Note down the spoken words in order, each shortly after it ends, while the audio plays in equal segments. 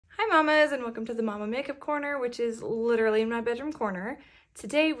mamas, and welcome to the Mama Makeup Corner, which is literally my bedroom corner.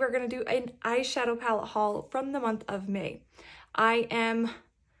 Today we're going to do an eyeshadow palette haul from the month of May. I am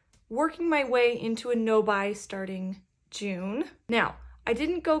working my way into a no-buy starting June. Now, I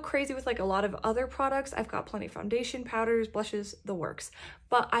didn't go crazy with like a lot of other products. I've got plenty of foundation, powders, blushes, the works.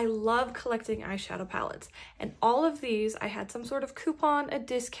 But I love collecting eyeshadow palettes. And all of these, I had some sort of coupon, a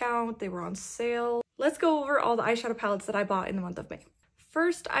discount, they were on sale. Let's go over all the eyeshadow palettes that I bought in the month of May.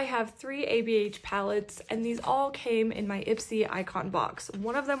 First, I have 3 ABH palettes, and these all came in my Ipsy Icon box.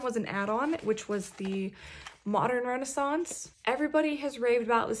 One of them was an add-on, which was the Modern Renaissance. Everybody has raved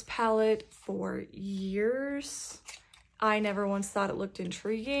about this palette for years. I never once thought it looked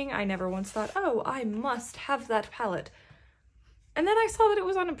intriguing. I never once thought, oh, I must have that palette. And then I saw that it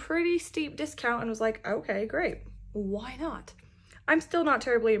was on a pretty steep discount and was like, okay, great. Why not? I'm still not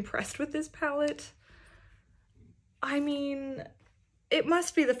terribly impressed with this palette. I mean, it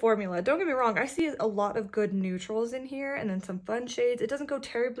must be the formula. Don't get me wrong, I see a lot of good neutrals in here and then some fun shades. It doesn't go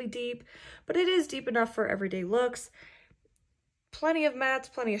terribly deep, but it is deep enough for everyday looks. Plenty of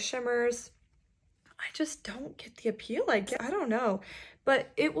mattes, plenty of shimmers. I just don't get the appeal I get. I don't know, but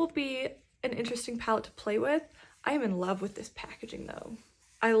it will be an interesting palette to play with. I am in love with this packaging though.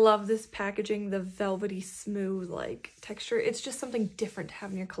 I love this packaging, the velvety smooth like texture. It's just something different to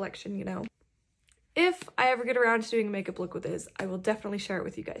have in your collection, you know? If I ever get around to doing a makeup look with this, I will definitely share it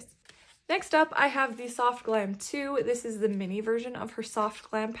with you guys. Next up, I have the Soft Glam 2. This is the mini version of her Soft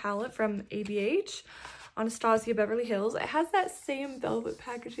Glam palette from ABH, Anastasia Beverly Hills. It has that same velvet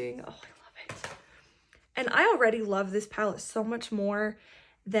packaging. Oh, I love it. And I already love this palette so much more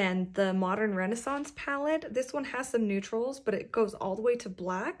than the Modern Renaissance palette. This one has some neutrals, but it goes all the way to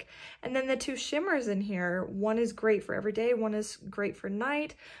black. And then the 2 shimmers in here, one is great for every day, one is great for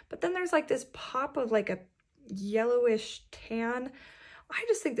night. But then there's like this pop of like a yellowish tan. I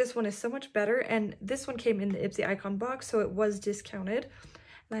just think this one is so much better. And this one came in the Ipsy Icon box, so it was discounted.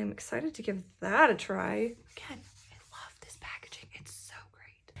 And I'm excited to give that a try. Again, I love this packaging. It's so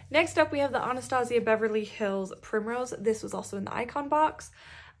great. Next up, we have the Anastasia Beverly Hills Primrose. This was also in the Icon box.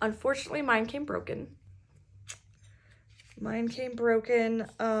 Unfortunately, mine came broken. Mine came broken.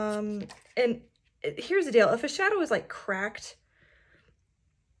 Here's the deal. If a shadow is like cracked,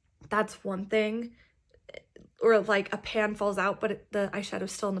 that's one thing. Or like a pan falls out, but the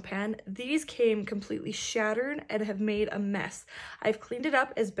eyeshadow's still in the pan. These came completely shattered and have made a mess. I've cleaned it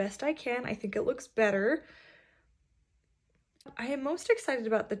up as best I can. I think it looks better. I am most excited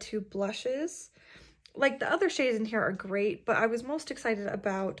about the 2 blushes. Like the other shades in here are great, but I was most excited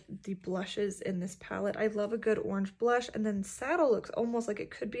about the blushes in this palette. I love a good orange blush, and then Saddle looks almost like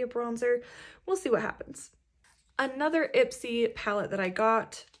it could be a bronzer. We'll see what happens. Another Ipsy palette that I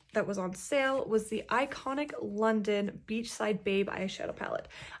got that was on sale was the iconic London Beachside Babe eyeshadow palette.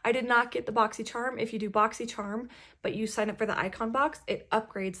 I did not get the BoxyCharm. If you do BoxyCharm, but you sign up for the Icon box, it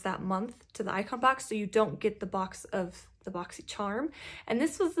upgrades that month to the Icon box, so you don't get the box of the BoxyCharm. And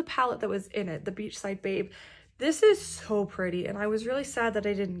this was the palette that was in it, the Beachside Babe. This is so pretty, and I was really sad that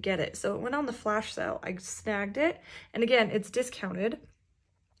I didn't get it. So it went on the flash sale. I snagged it, and again, it's discounted.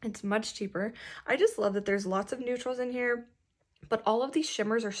 It's much cheaper. I just love that there's lots of neutrals in here, but all of these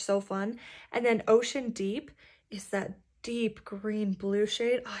shimmers are so fun. And then Ocean Deep is that deep green blue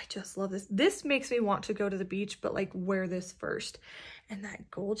shade. Oh, I just love this. This makes me want to go to the beach, but like wear this first. And that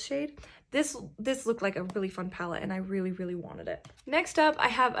gold shade, this looked like a really fun palette, and I really, really wanted it. Next up, I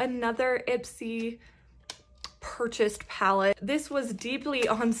have another Ipsy purchased palette. This was deeply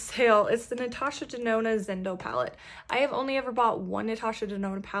on sale. It's the Natasha Denona Zendo palette. I have only ever bought one Natasha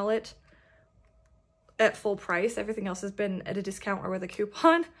Denona palette at full price. Everything else has been at a discount or with a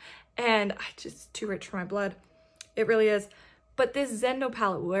coupon, and I just too rich for my blood. It really is. But this Zendo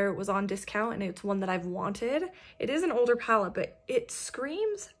palette, where it was on discount and it's one that I've wanted, it is an older palette, but it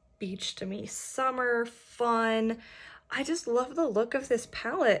screams beach to me. Summer, fun. I just love the look of this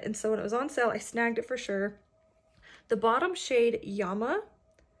palette, and so when it was on sale, I snagged it for sure. The bottom shade, Yama,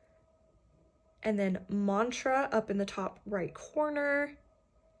 and then Mantra up in the top right corner,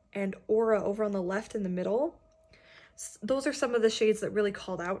 and Aura over on the left in the middle. Those are some of the shades that really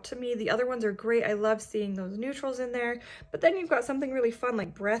called out to me. The other ones are great. I love seeing those neutrals in there. But then you've got something really fun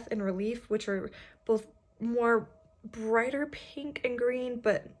like Breath and Relief, which are both more brighter pink and green,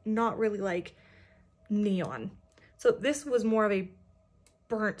 but not really like neon. So this was more of a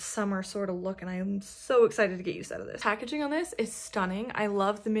burnt summer sort of look, and I am so excited to get use out of this. Packaging on this is stunning. I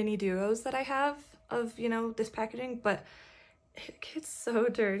love the mini duos that I have of, you know, this packaging, but it gets so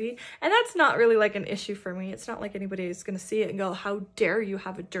dirty, and that's not really like an issue for me. It's not like anybody is gonna see it and go, how dare you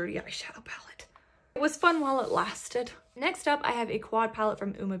have a dirty eyeshadow palette. It was fun while it lasted. Next up, I have a quad palette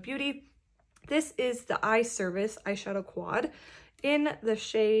from Uma Beauty. This is the Eye Service eyeshadow quad in the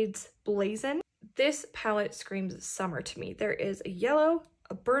shades Blazin'. This palette screams summer to me. There is a yellow,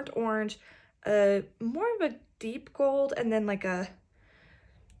 a burnt orange, more of a deep gold, and then like a,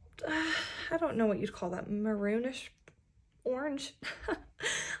 I don't know what you'd call that, maroonish orange.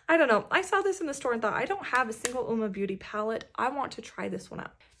 I don't know. I saw this in the store and thought, I don't have a single Uma Beauty palette. I want to try this one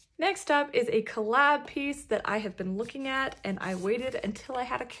out. Next up is a collab piece that I have been looking at, and I waited until I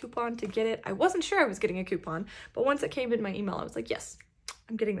had a coupon to get it. I wasn't sure I was getting a coupon, but once it came in my email, I was like, yes,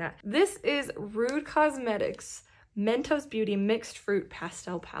 I'm getting that. This is Rude Cosmetics Mentos Beauty Mixed Fruit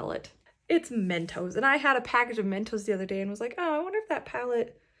Pastel Palette. It's Mentos, and I had a package of Mentos the other day and was like, oh, I wonder if that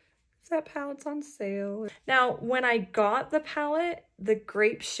palette's on sale. Now, when I got the palette, the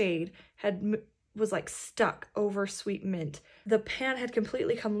grape shade was like stuck over Sweet Mint. The pan had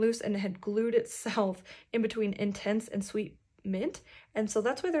completely come loose and had glued itself in between Intense and Sweet Mint. And so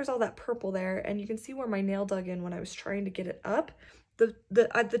that's why there's all that purple there. And you can see where my nail dug in when I was trying to get it up.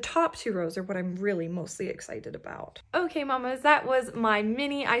 The top two rows are what I'm really mostly excited about. Okay, mamas, that was my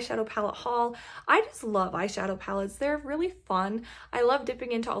mini eyeshadow palette haul. I just love eyeshadow palettes. They're really fun. I love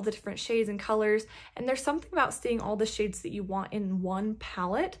dipping into all the different shades and colors, and there's something about seeing all the shades that you want in one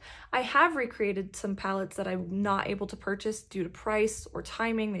palette. I have recreated some palettes that I'm not able to purchase due to price or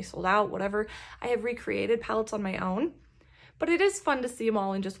timing. They sold out, whatever. I have recreated palettes on my own, but it is fun to see them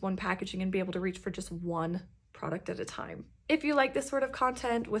all in just one packaging and be able to reach for just one product at a time. If you like this sort of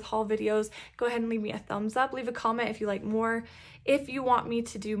content with haul videos, go ahead and leave me a thumbs up. Leave a comment if you like more. If you want me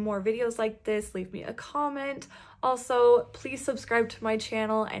to do more videos like this, leave me a comment. Also, please subscribe to my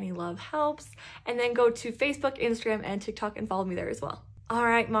channel. Any love helps. And then go to Facebook, Instagram, and TikTok and follow me there as well. All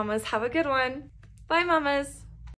right, mamas, have a good one. Bye, mamas.